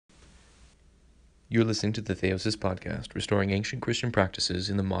You're listening to the Theosis Podcast, restoring ancient Christian practices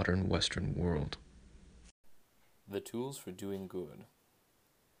in the modern Western world. The tools for doing good.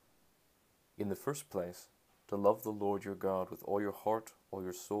 In the first place, to love the Lord your God with all your heart, all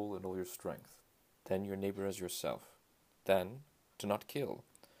your soul, and all your strength. Then your neighbor as yourself. Then, to not kill,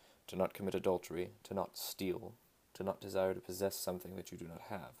 to not commit adultery, to not steal, to not desire to possess something that you do not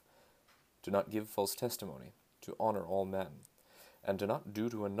have, to not give false testimony, to honor all men, and to not do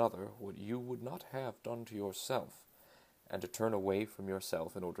to another what you would not have done to yourself, and to turn away from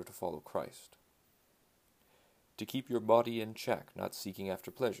yourself in order to follow Christ. To keep your body in check, not seeking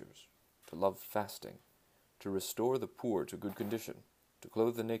after pleasures, to love fasting, to restore the poor to good condition, to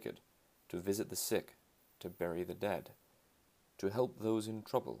clothe the naked, to visit the sick, to bury the dead, to help those in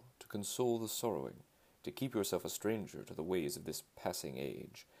trouble, to console the sorrowing, to keep yourself a stranger to the ways of this passing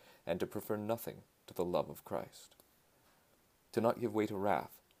age, and to prefer nothing to the love of Christ. To not give way to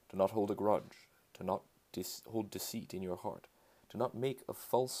wrath, to not hold a grudge, to not hold deceit in your heart, to not make a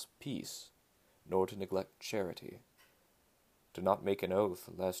false peace, nor to neglect charity, to not make an oath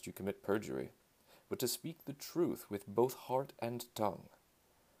lest you commit perjury, but to speak the truth with both heart and tongue,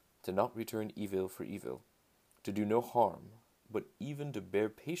 to not return evil for evil, to do no harm, but even to bear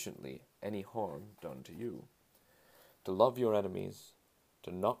patiently any harm done to you, to love your enemies,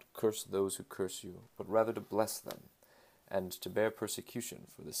 to not curse those who curse you, but rather to bless them, and to bear persecution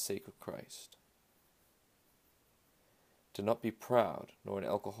for the sake of Christ. To not be proud, nor an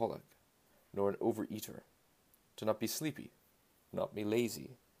alcoholic, nor an overeater, to not be sleepy, not be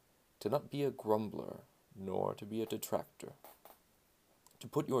lazy, to not be a grumbler, nor to be a detractor, to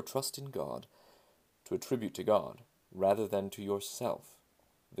put your trust in God, to attribute to God, rather than to yourself,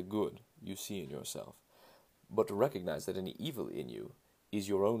 the good you see in yourself, but to recognize that any evil in you is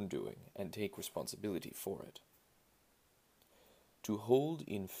your own doing, and take responsibility for it. To hold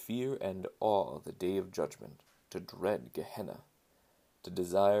in fear and awe the day of judgment, to dread Gehenna, to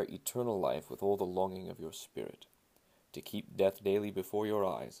desire eternal life with all the longing of your spirit, to keep death daily before your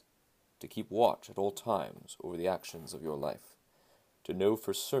eyes, to keep watch at all times over the actions of your life, to know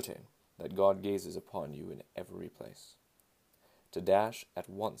for certain that God gazes upon you in every place, to dash at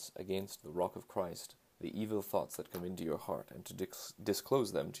once against the rock of Christ the evil thoughts that come into your heart, and to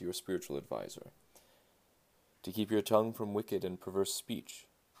disclose them to your spiritual advisor, to keep your tongue from wicked and perverse speech,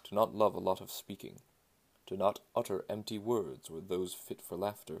 to not love a lot of speaking, to not utter empty words or those fit for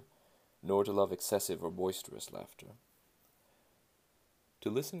laughter, nor to love excessive or boisterous laughter,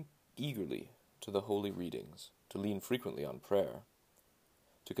 to listen eagerly to the holy readings, to lean frequently on prayer,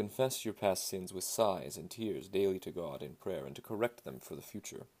 to confess your past sins with sighs and tears daily to God in prayer, and to correct them for the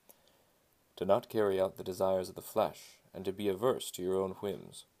future, to not carry out the desires of the flesh, and to be averse to your own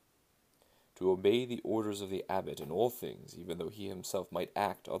whims, to obey the orders of the abbot in all things, even though he himself might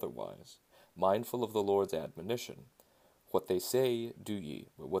act otherwise, mindful of the Lord's admonition, what they say do ye,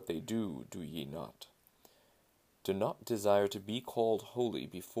 but what they do ye not. To not desire to be called holy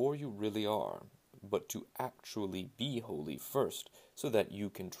before you really are, but to actually be holy first, so that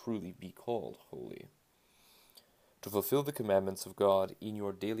you can truly be called holy. To fulfill the commandments of God in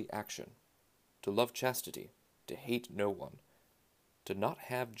your daily action, to love chastity, to hate no one, to not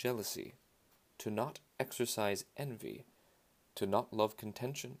have jealousy, to not exercise envy, to not love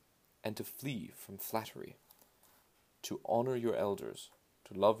contention, and to flee from flattery, to honor your elders,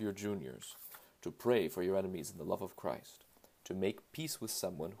 to love your juniors, to pray for your enemies in the love of Christ, to make peace with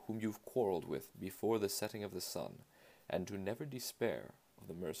someone whom you've quarreled with before the setting of the sun, and to never despair of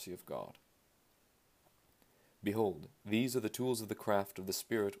the mercy of God. Behold, these are the tools of the craft of the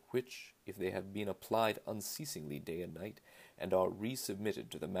Spirit, which, if they have been applied unceasingly day and night, and are resubmitted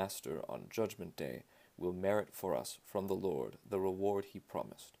to the Master on Judgment Day, will merit for us from the Lord the reward he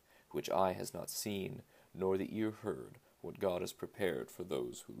promised, which eye has not seen, nor the ear heard, what God has prepared for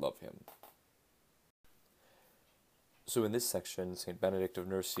those who love him. So in this section, St. Benedict of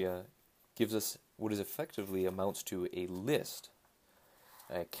Nursia gives us what is effectively amounts to a list,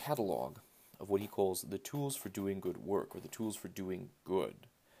 a catalog, of what he calls the tools for doing good work, or the tools for doing good.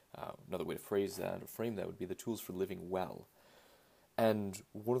 Another way to phrase that, or frame that, would be the tools for living well. And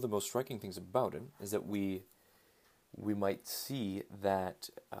one of the most striking things about it is that we might see that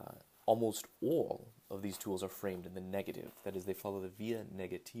almost all of these tools are framed in the negative. That is, they follow the via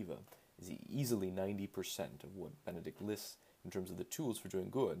negativa. Is easily 90% of what Benedict lists in terms of the tools for doing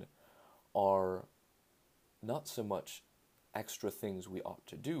good are not so much extra things we ought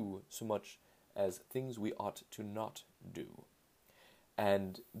to do, so much as things we ought to not do.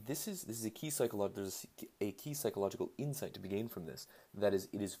 And this is a key psychological insight to be gained from this. That is,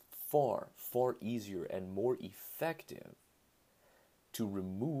 it is far, far easier and more effective to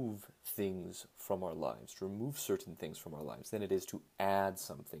remove things from our lives, to remove certain things from our lives, than it is to add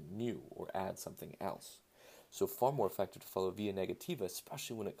something new or add something else. So far more effective to follow via negativa,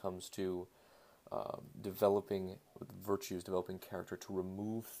 especially when it comes to developing virtues, developing character, to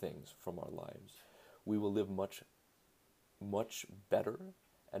remove things from our lives. We will live much better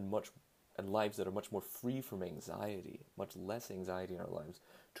and lives that are much more free from anxiety, much less anxiety in our lives,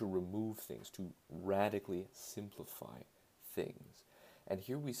 to remove things, to radically simplify things. And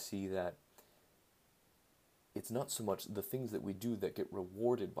here we see that it's not so much the things that we do that get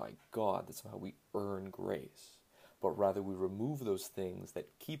rewarded by God, that's how we earn grace, but rather we remove those things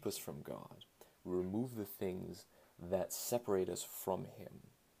that keep us from God. We remove the things that separate us from Him.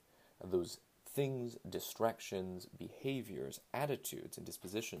 And those things, distractions, behaviors, attitudes, and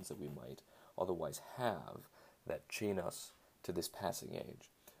dispositions that we might otherwise have that chain us to this passing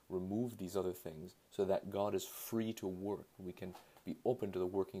age. Remove these other things so that God is free to work. We can be open to the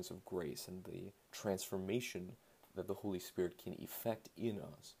workings of grace and the transformation that the Holy Spirit can effect in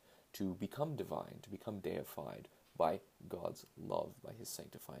us to become divine, to become deified by God's love, by His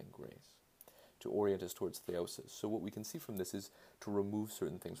sanctifying grace, to orient us towards theosis. So what we can see from this is to remove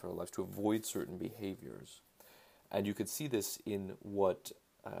certain things from our lives, to avoid certain behaviors. And you could see this in what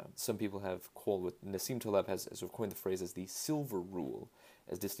some people have called, what Nassim Taleb has sort of coined the phrase as the silver rule,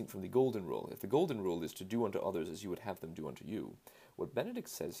 as distinct from the golden rule. If the golden rule is to do unto others as you would have them do unto you, what Benedict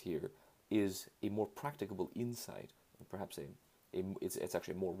says here is a more practicable insight, or perhaps it's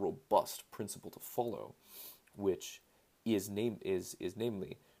actually a more robust principle to follow, which is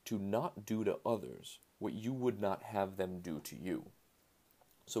namely to not do to others what you would not have them do to you.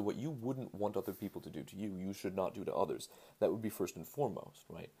 So what you wouldn't want other people to do to you, you should not do to others. That would be first and foremost,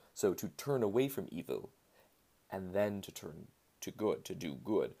 right? So to turn away from evil and then to turn to good, to do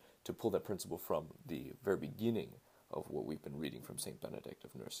good, to pull that principle from the very beginning of what we've been reading from St. Benedict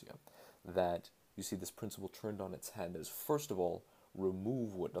of Nursia, that you see this principle turned on its head as, first of all,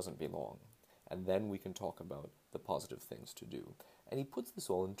 remove what doesn't belong, and then we can talk about the positive things to do. And he puts this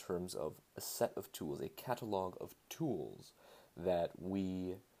all in terms of a set of tools, a catalog of tools that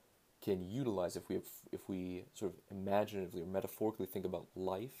we can utilize if we sort of imaginatively or metaphorically think about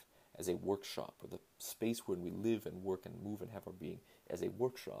life as a workshop, or the space where we live and work and move and have our being as a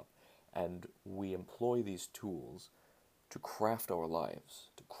workshop, and we employ these tools to craft our lives,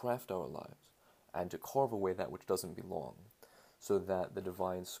 and to carve away that which doesn't belong, so that the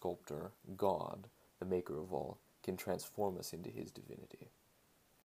divine sculptor, God, the maker of all, can transform us into His divinity.